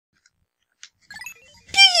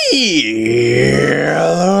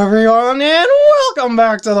Hello everyone, and welcome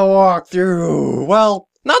back to the walkthrough! Well,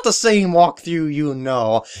 not the same walkthrough you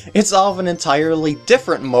know. It's of an entirely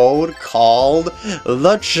different mode called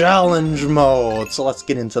the challenge mode. So let's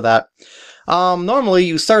get into that. Normally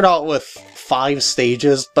you start out with 5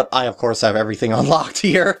 stages, but I of course have everything unlocked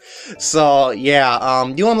here. So yeah,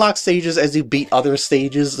 you unlock stages as you beat other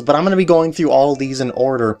stages, but I'm going to be going through all of these in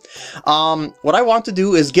order. What I want to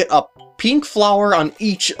do is get a pink flower on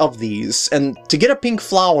each of these, and to get a pink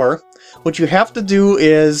flower, what you have to do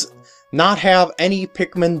is not have any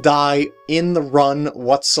Pikmin die in the run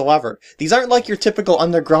whatsoever. These aren't like your typical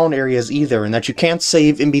underground areas either, and that you can't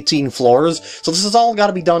save in between floors, so this has all got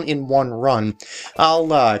to be done in one run.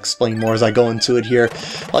 I'll explain more as I go into it here.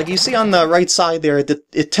 Like you see on the right side there,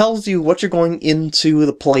 it tells you what you're going into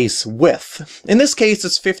the place with. In this case,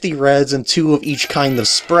 it's 50 reds and 2 of each kind of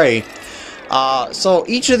spray. So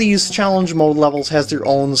each of these challenge mode levels has their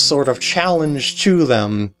own sort of challenge to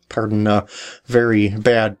them. Pardon a very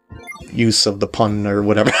bad use of the pun or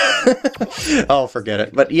whatever. Oh, forget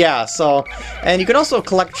it. But yeah, so, and you can also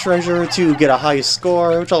collect treasure to get a high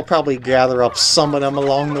score, which I'll probably gather up some of them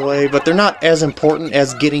along the way, but they're not as important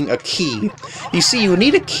as getting a key. You see, you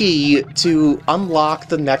need a key to unlock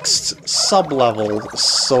the next sub-level,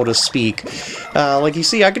 so to speak. Like you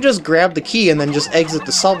see, I could just grab the key and then just exit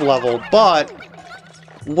the sub-level, but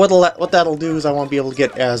what that'll do is I won't be able to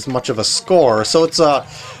get as much of a score. So it's a,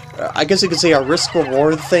 I guess you could say, a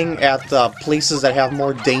risk-reward thing at places that have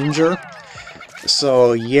more danger.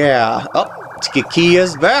 So yeah, the key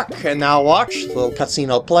is back, and now watch, the little cutscene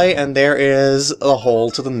will play, and there is a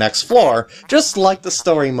hole to the next floor. Just like the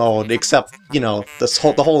story mode, except, you know,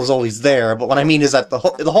 the hole is always there, but what I mean is that the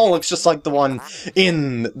hole looks just like the one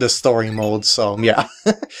in the story mode, so yeah.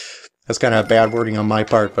 That's kind of bad wording on my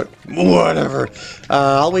part, but whatever.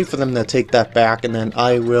 I'll wait for them to take that back, and then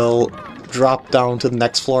I will drop down to the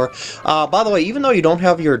next floor. By the way, even though you don't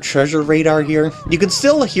have your treasure radar here, you can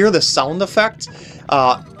still hear the sound effect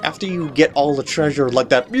after you get all the treasure, like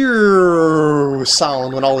that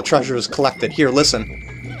sound when all the treasure is collected. Here, listen.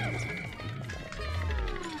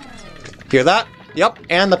 Hear that? Yep,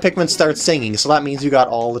 and the Pikmin starts singing, so that means you got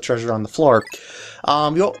all the treasure on the floor.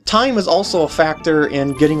 Time is also a factor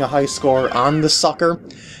in getting a high score on the sucker,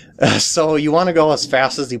 so you want to go as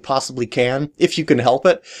fast as you possibly can, if you can help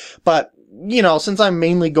it. But, you know, since I'm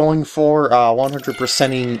mainly going for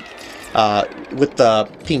 100%ing with the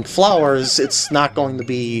pink flowers, it's not going to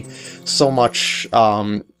be so much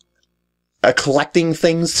collecting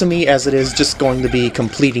things to me as it is just going to be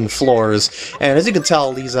completing floors. And as you can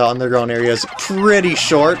tell, these underground areas are pretty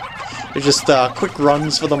short. They're just quick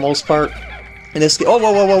runs for the most part. And this, oh,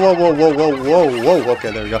 whoa, whoa, whoa, whoa, whoa, whoa, whoa, whoa, whoa, okay,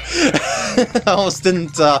 there we go. I almost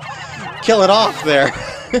didn't kill it off there.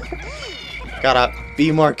 Gotta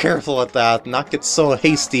be more careful with that, not get so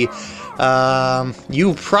hasty.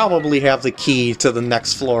 You probably have the key to the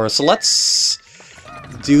next floor, so let's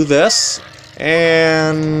do this.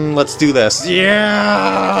 And let's do this.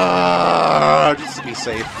 Yeah! Just to be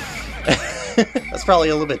safe. That's probably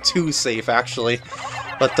a little bit too safe, actually.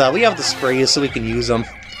 But we have the sprays, so we can use them.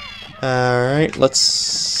 Alright, let's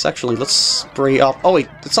spray up. Oh wait,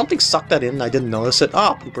 did something suck that in? I didn't notice it.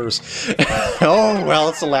 Ah, poopers. Oh, well,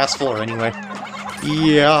 it's the last floor anyway.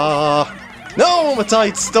 Yeah. No,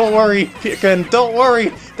 Matites, don't worry. Pikmin, don't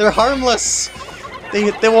worry. They're harmless. They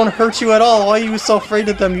won't hurt you at all. Why are you so afraid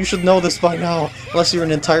of them? You should know this by now. Unless you're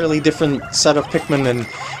an entirely different set of Pikmin, and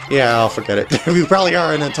yeah, I'll forget it. We probably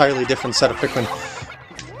are an entirely different set of Pikmin.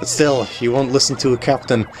 But still, you won't listen to a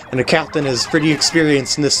captain, and a captain is pretty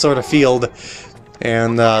experienced in this sort of field.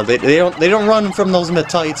 And they don't run from those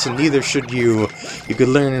Matites, and neither should you. You could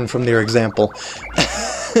learn from their example.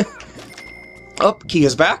 Oh, key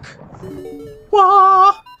is back.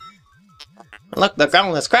 Wah! Look, the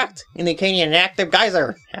ground is cracked, indicating an active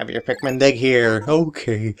geyser. Have your Pikmin dig here.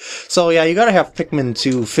 Okay. So yeah, you gotta have Pikmin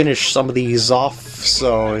to finish some of these off,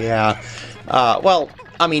 so yeah. Well,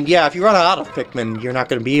 I mean, yeah, if you run out of Pikmin, you're not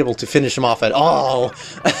going to be able to finish them off at all.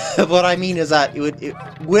 What I mean is that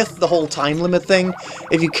with the whole time limit thing,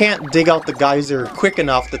 if you can't dig out the geyser quick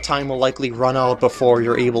enough, the time will likely run out before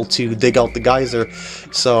you're able to dig out the geyser.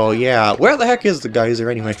 So yeah, where the heck is the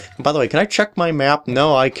geyser anyway? And by the way, can I check my map?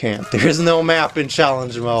 No, I can't. There is no map in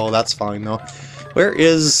challenge mode. That's fine though. Where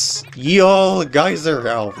is the geyser?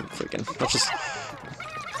 Oh, freaking! Let's just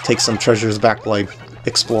take some treasures back, like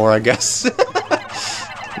explore, I guess.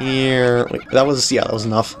 Here, wait, that was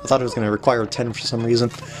enough. I thought it was going to require 10 for some reason.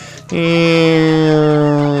 Here,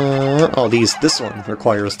 oh, this one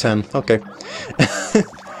requires 10. Okay.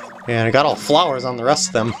 And I got all flowers on the rest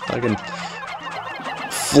of them. I can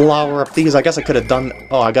flower up these. I guess I could have done...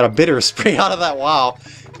 Oh, I got a bitter spray out of that. Wow.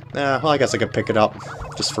 Well, I guess I could pick it up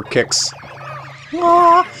just for kicks.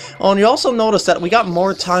 Ah. Oh, and you also notice that we got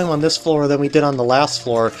more time on this floor than we did on the last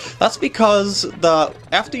floor. That's because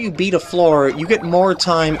after you beat a floor, you get more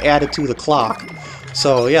time added to the clock.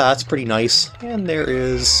 So yeah, that's pretty nice. And there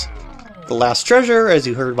is the last treasure, as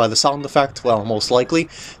you heard by the sound effect. Well, most likely.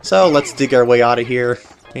 So let's dig our way out of here.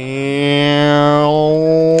 And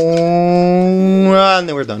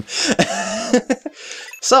then we're done.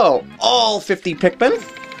 So, all 50 Pikmin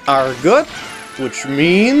are good, which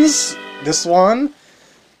means this one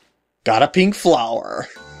got a pink flower.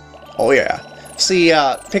 Oh yeah. See,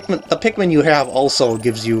 the Pikmin you have also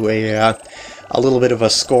gives you a little bit of a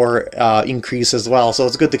score increase as well, so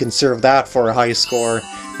it's good to conserve that for a high score.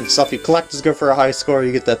 And stuff you collect is good for a high score.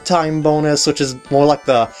 You get the time bonus, which is more like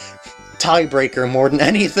the tiebreaker more than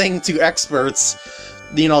anything to experts,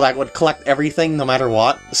 you know, that would collect everything no matter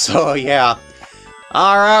what. So yeah.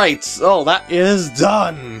 Alright, so that is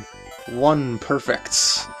done. 1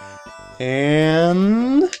 perfect.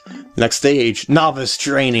 And next stage, Novice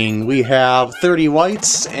Training. We have 30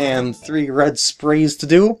 whites and 3 red sprays to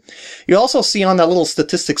do. You also see on that little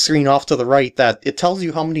statistics screen off to the right that it tells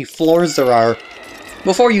you how many floors there are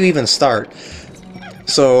before you even start.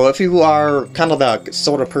 So if you are kind of the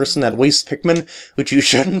sort of person that wastes Pikmin, which you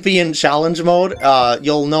shouldn't be in challenge mode,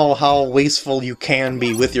 you'll know how wasteful you can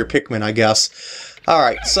be with your Pikmin, I guess.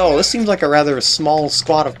 Alright, so this seems like a rather small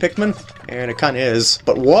squad of Pikmin, and it kind of is,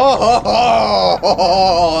 but whoa!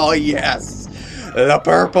 Yes! The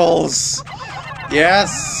purples!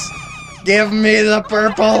 Yes! Give me the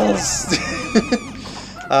purples!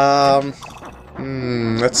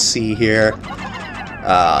 Let's see here.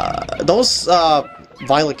 Those,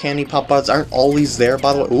 violet candy pop buds aren't always there,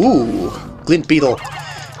 by the way. Ooh! Glint beetle.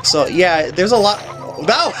 So, yeah, there's a lot...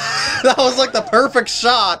 Wow! That was like the perfect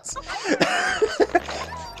shot!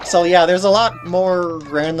 So yeah, there's a lot more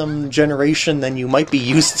random generation than you might be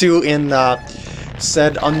used to in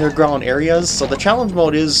said underground areas, so the challenge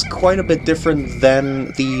mode is quite a bit different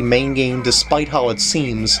than the main game, despite how it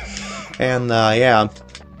seems. And yeah,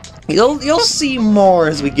 you'll see more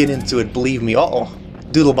as we get into it, believe me. Uh-oh,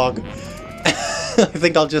 Doodlebug. I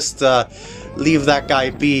think I'll just leave that guy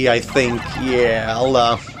be, I think. Yeah, I'll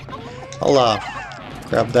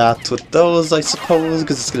grab that with those, I suppose,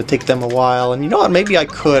 because it's going to take them a while. And you know what, maybe I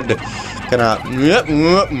could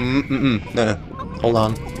hold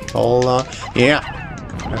on. Hold on. Yeah.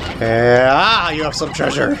 Okay. Ah, you have some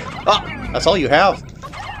treasure. Ah, that's all you have.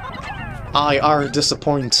 I are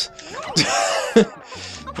disappoint.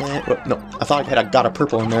 No, I thought I got a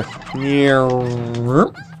purple in there.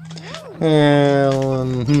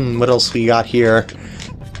 What else we got here?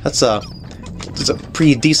 There's a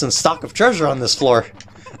pretty decent stock of treasure on this floor.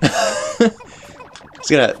 It's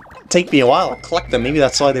gonna take me a while to collect them. Maybe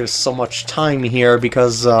that's why there's so much time here,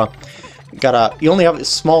 because you only have a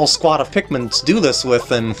small squad of Pikmin to do this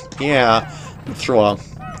with, and yeah, throw a...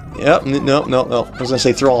 Yep, no. I was gonna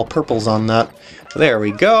say throw all purples on that. There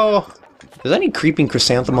we go. Is any creeping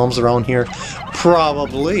chrysanthemums around here?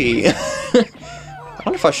 Probably. I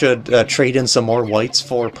wonder if I should trade in some more whites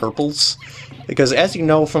for purples. Because as you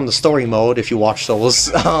know from the story mode, if you watch those,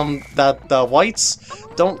 that the whites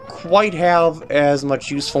don't quite have as much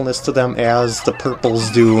usefulness to them as the purples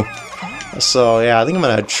do. So yeah, I think I'm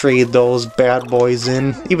gonna trade those bad boys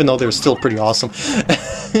in, even though they're still pretty awesome.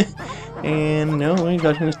 And no, we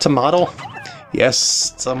got a tomato.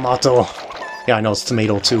 Yes, tomato. Yeah, I know it's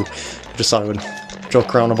tomato too. Just thought I would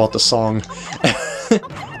joke around about the song.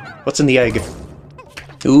 What's in the egg?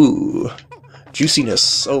 Ooh,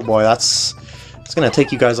 juiciness. Oh boy, it's gonna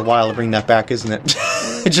take you guys a while to bring that back, isn't it?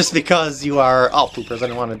 Just because you are... Oh, poopers, I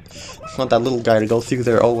didn't want that little guy to go through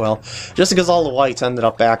there. Oh well. Just because all the whites ended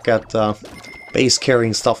up back at base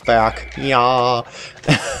carrying stuff back. Yeah.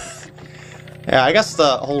 Yeah, I guess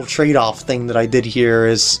the whole trade-off thing that I did here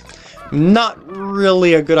is not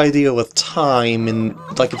really a good idea with time, and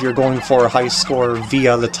like if you're going for a high score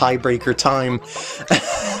via the tiebreaker time.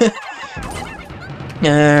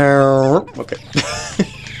 Okay.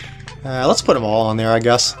 Let's put them all on there, I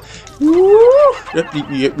guess.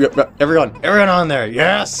 Everyone on there,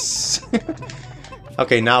 yes!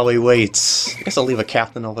 Okay, now we wait. I guess I'll leave a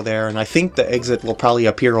captain over there, and I think the exit will probably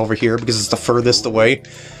appear over here because it's the furthest away.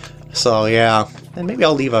 So yeah, and maybe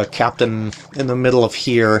I'll leave a captain in the middle of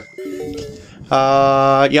here.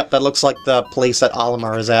 Yep, that looks like the place that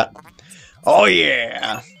Olimar is at. Oh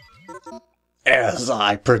yeah! As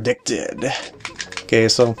I predicted. Okay,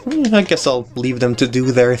 so I guess I'll leave them to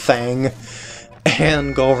do their thing,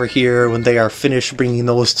 and go over here when they are finished bringing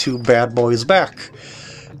those two bad boys back.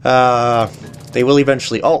 They will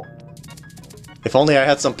eventually... Oh! If only I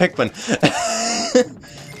had some Pikmin.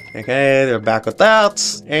 Okay, they're back with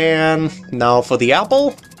that. And now for the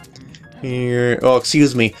apple. Here... Oh,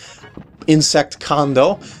 excuse me. Insect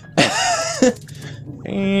condo.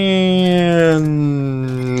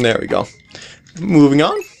 And... there we go. Moving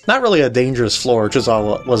on. Not really a dangerous floor, which is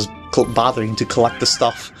all it was bothering to collect the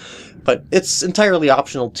stuff. But it's entirely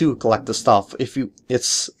optional to collect the stuff. If you...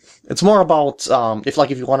 It's more about, if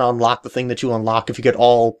you want to unlock the thing that you unlock, if you get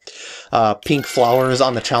all pink flowers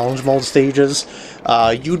on the challenge mode stages,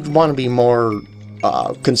 you'd want to be more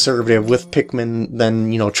conservative with Pikmin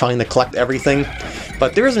than, you know, trying to collect everything.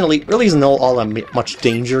 But there isn't really isn't all that much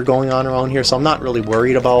danger going on around here, so I'm not really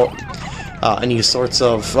worried about any sorts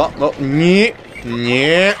of...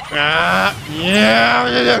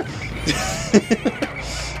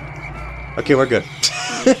 Okay, we're good.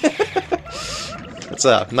 It's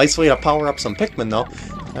a nice way to power up some Pikmin, though.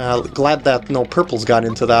 Glad that no purples got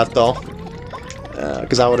into that, though.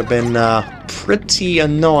 Because that would have been pretty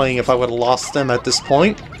annoying if I would have lost them at this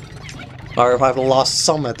point. Or if I would have lost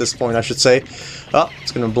some at this point, I should say. Oh,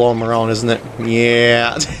 it's going to blow them around, isn't it?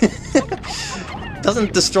 Yeah.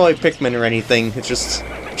 Doesn't destroy Pikmin or anything. It's just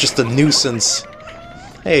a nuisance.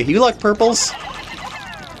 Hey, you like purples?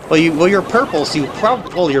 Well, you're purple, so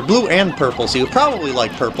you're blue and purple, so you probably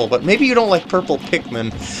like purple, but maybe you don't like purple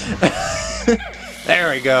Pikmin.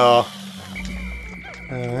 There we go.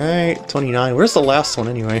 Alright, 29. Where's the last one,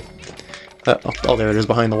 anyway? Oh, there it is,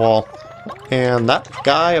 behind the wall. And that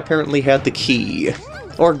guy apparently had the key.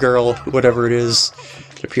 Or girl, whatever it is.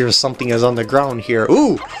 It appears something is on the ground here.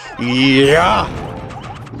 Ooh! Yeah!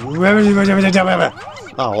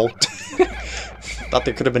 Oh. Thought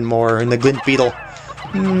there could have been more in the glint beetle.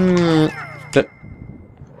 And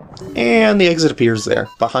the exit appears there,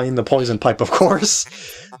 behind the poison pipe, of course.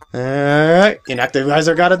 Alright, inactive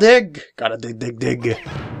geyser gotta dig! Gotta dig.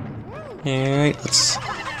 Alright, let's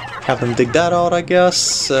have them dig that out, I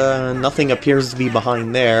guess. Nothing appears to be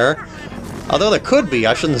behind there. Although there could be,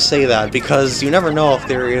 I shouldn't say that, because you never know if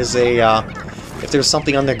there is if there's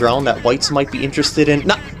something on the ground that whites might be interested in.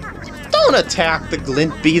 No, don't attack the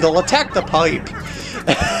glint beetle, attack the pipe!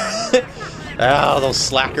 Ah, those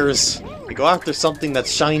slackers. They go after something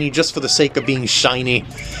that's shiny just for the sake of being shiny.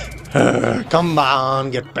 Come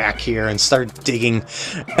on, get back here and start digging.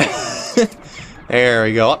 There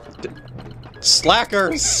we go.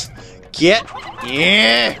 Slackers! Get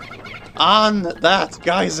on that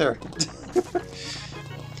geyser!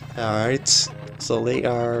 Alright, so they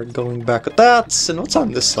are going back with that. And what's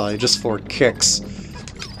on this side? Just for kicks.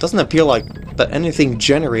 Doesn't appear like that anything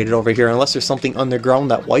generated over here unless there's something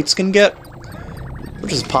underground that whites can get.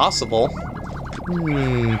 Which is possible.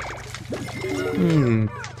 I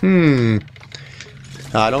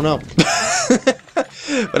don't know.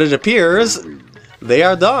 But it appears they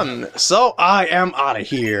are done. So I am out of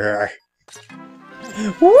here.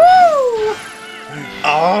 Woo!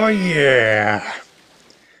 Oh yeah!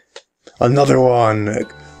 Another one.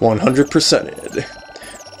 100%ed.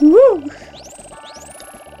 Woo!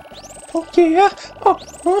 Oh yeah! Oh.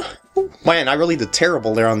 Man, I really did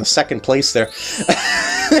terrible there on the second place there.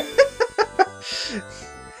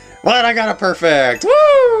 But I got a perfect!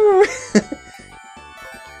 Woo!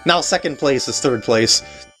 Now second place is third place.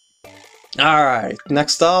 Alright,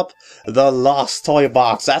 next up, the Lost Toy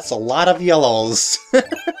Box. That's a lot of yellows.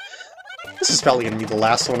 This is probably going to be the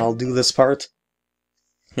last one I'll do this part.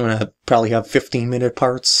 I'm going to probably have 15-minute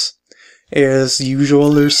parts. As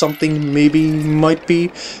usual or something, maybe, might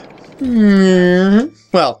be.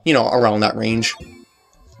 Well, you know, around that range.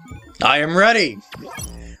 I am ready!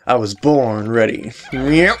 I was born ready.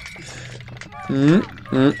 Yep. Well,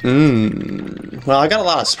 I got a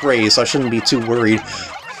lot of sprays, so I shouldn't be too worried.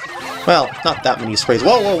 Well, not that many sprays.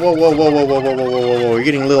 Whoa, whoa, whoa, whoa, whoa, whoa, whoa, whoa, whoa, whoa, whoa! You're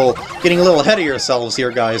getting a little ahead of yourselves here,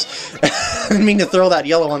 guys. I didn't mean to throw that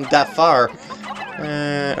yellow one that far.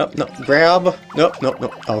 Oh, no, grab. Nope, nope,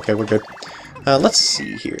 nope. Oh, okay, we're good. Let's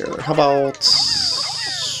see here. How about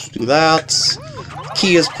do that?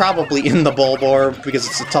 Key is probably in the bulb orb because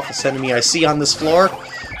it's the toughest enemy I see on this floor.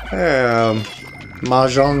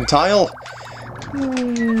 Mahjong tile.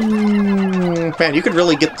 Man, you could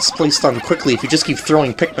really get this place done quickly if you just keep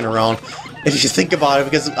throwing Pikmin around. If you think about it,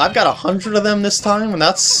 because I've got 100 of them this time, and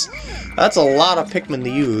that's a lot of Pikmin to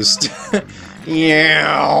use.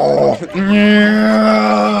 Yeah.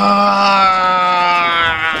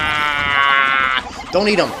 Don't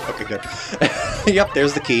eat them. Okay, good. Yep,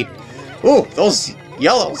 there's the key. Ooh, those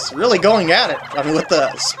yellows really going at it. I mean, with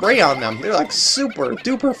the spray on them, they're like super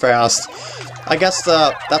duper fast. I guess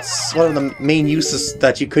that's one of the main uses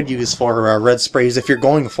that you could use for red sprays if you're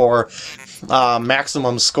going for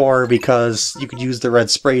maximum score because you could use the red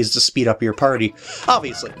sprays to speed up your party.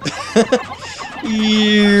 Obviously.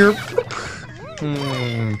 Yep.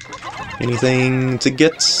 Anything to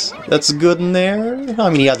get that's good in there? I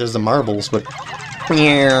mean, yeah, there's the marbles, but...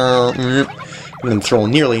 I didn't throw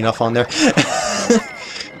nearly enough on there.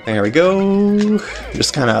 There we go.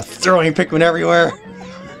 Just kind of throwing Pikmin everywhere.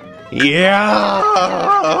 Yeah!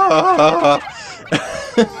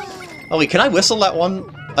 Oh wait, can I whistle that one?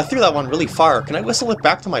 I threw that one really far. Can I whistle it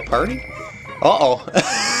back to my party? Uh-oh.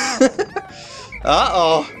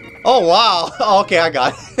 Uh-oh. Oh, wow. Okay, I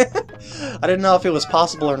got it. I didn't know if it was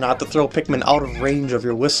possible or not to throw Pikmin out of range of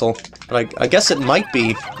your whistle. But I guess it might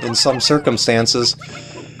be in some circumstances.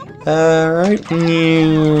 Alright.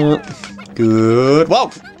 Good. Whoa!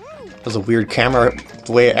 That was a weird camera,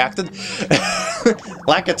 the way it acted.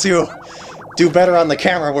 Lakitu, do better on the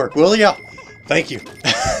camera work, will ya? Thank you.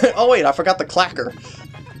 Oh wait, I forgot the clacker.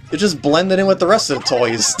 It just blended in with the rest of the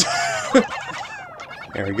toys.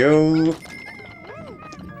 There we go.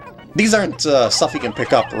 These aren't stuff you can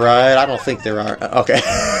pick up, right? I don't think there are. Okay.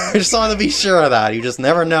 I just wanted to be sure of that. You just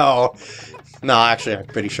never know. No, actually, I'm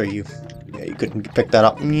pretty sure you couldn't pick that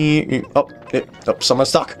up. Oh, someone's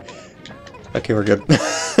stuck. Okay, we're good.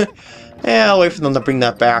 Yeah, I'll wait for them to bring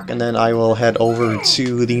that back, and then I will head over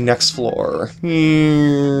to the next floor.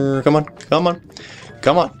 Come on, come on,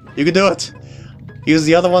 come on. You can do it. Use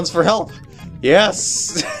the other ones for help.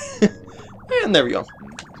 Yes. And there we go.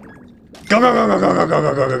 Go, go, go, go, go, go,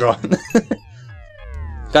 go, go, go, go.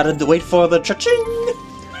 Gotta wait for the cha-ching.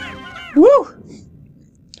 Woo!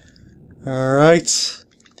 Alright.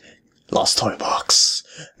 Lost Toy Box.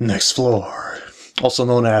 Next floor. Also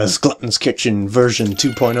known as Glutton's Kitchen version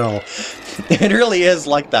 2.0. It really is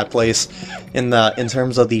like that place in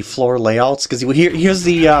terms of the floor layouts, because here's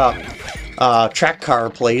the track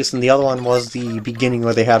car place, and the other one was the beginning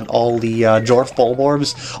where they had all the Jorf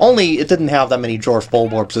Bulborbs. Only it didn't have that many Jorf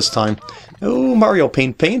Bulborbs this time. Oh, Mario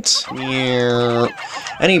Paint. Yeah.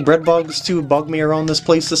 Any bread bugs to bug me around this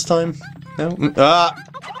place this time? No? Why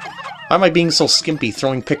am I being so skimpy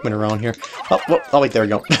throwing Pikmin around here? Oh wait, there we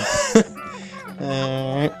go.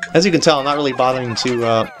 As you can tell, I'm not really bothering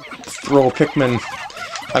to throw Pikmin,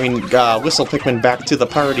 whistle Pikmin back to the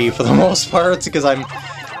party for the most part, because I'm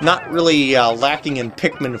not really lacking in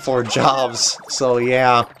Pikmin for jobs. So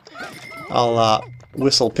yeah, I'll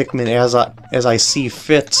whistle Pikmin as I see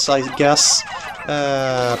fit, I guess.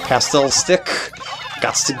 Pastel stick,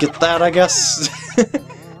 gots to get that, I guess.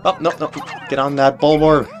 Oh, no, get on that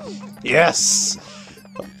Bulborb. Yes!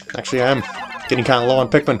 Actually, I am getting kind of low on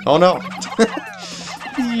Pikmin. Oh no!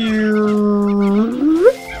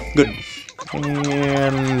 Good.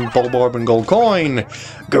 And Bulborb and gold coin.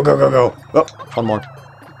 Go, go, go, go. Oh, one more.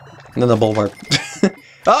 And then the Bulborb.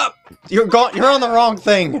 Ah! You're on the wrong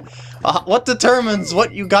thing! What determines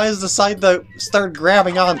what you guys decide to start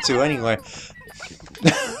grabbing onto, anyway?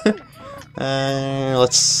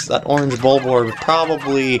 That orange Bulborb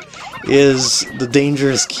probably is the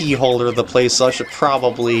dangerous key holder of the place, so I should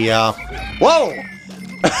probably, Whoa!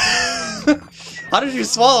 How did you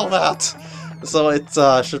swallow that? So it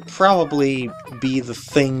should probably be the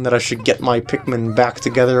thing that I should get my Pikmin back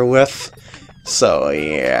together with. So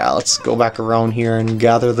yeah, let's go back around here and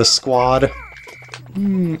gather the squad.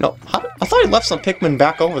 No, I thought I left some Pikmin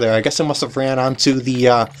back over there. I guess I must have ran onto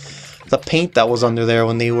the paint that was under there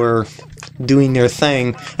when they were doing their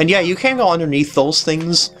thing. And yeah, you can go underneath those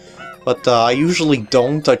things, but I usually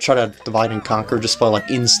don't. I try to divide and conquer just by,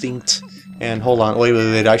 like, instinct. And hold on,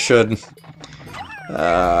 wait, I should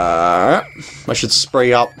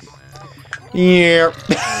spray up. Yeah.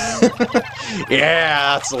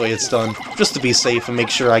 Yeah, that's the way it's done. Just to be safe and make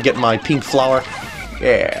sure I get my pink flower.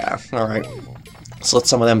 Yeah, alright. So let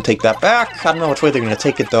some of them take that back. I don't know which way they're going to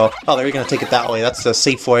take it, though. Oh, they're going to take it that way. That's the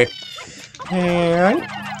safe way. Alright.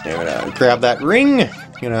 I'm going to grab that ring.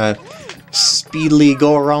 I'm going to speedily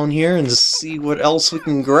go around here and see what else we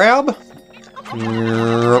can grab.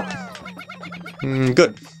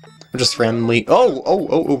 Good. I'm just randomly...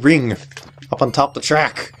 Oh, ring! Up on top of the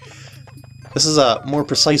track. This is a more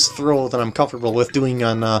precise throw than I'm comfortable with doing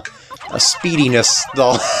on a speediness,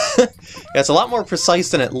 though. Yeah, it's a lot more precise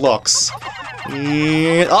than it looks.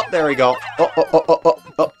 Oh, there we go.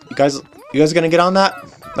 Oh, you guys gonna get on that?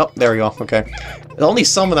 Oh, there we go, okay. Only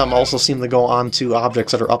some of them also seem to go onto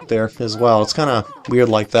objects that are up there as well. It's kind of weird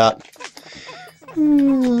like that.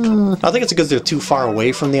 I think it's because they're too far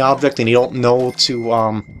away from the object and you don't know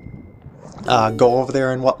to go over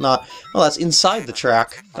there and whatnot. Well, that's inside the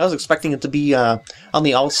track. I was expecting it to be on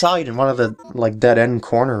the outside in one of the, like, dead-end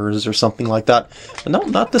corners or something like that. But no,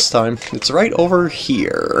 not this time. It's right over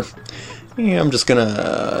here. Yeah, I'm just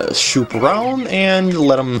gonna shoop around and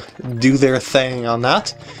let them do their thing on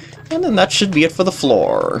that. And then that should be it for the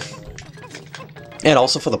floor. And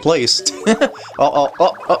also for the place. Oh,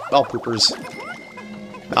 poopers.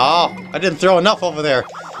 Oh, I didn't throw enough over there.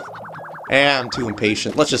 And I'm too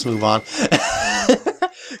impatient. Let's just move on.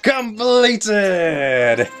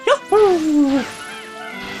 Completed! Yahoo!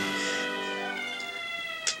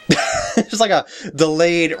 Just like a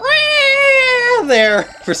delayed there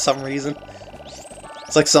for some reason.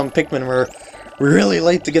 It's like some Pikmin were really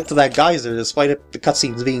late to get to that geyser, despite the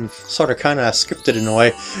cutscenes being sorta kinda scripted in a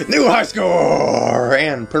way. New high score!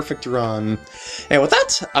 And perfect run. And with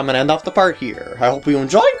that, I'm gonna end off the part here. I hope you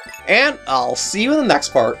enjoyed, and I'll see you in the next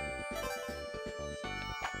part.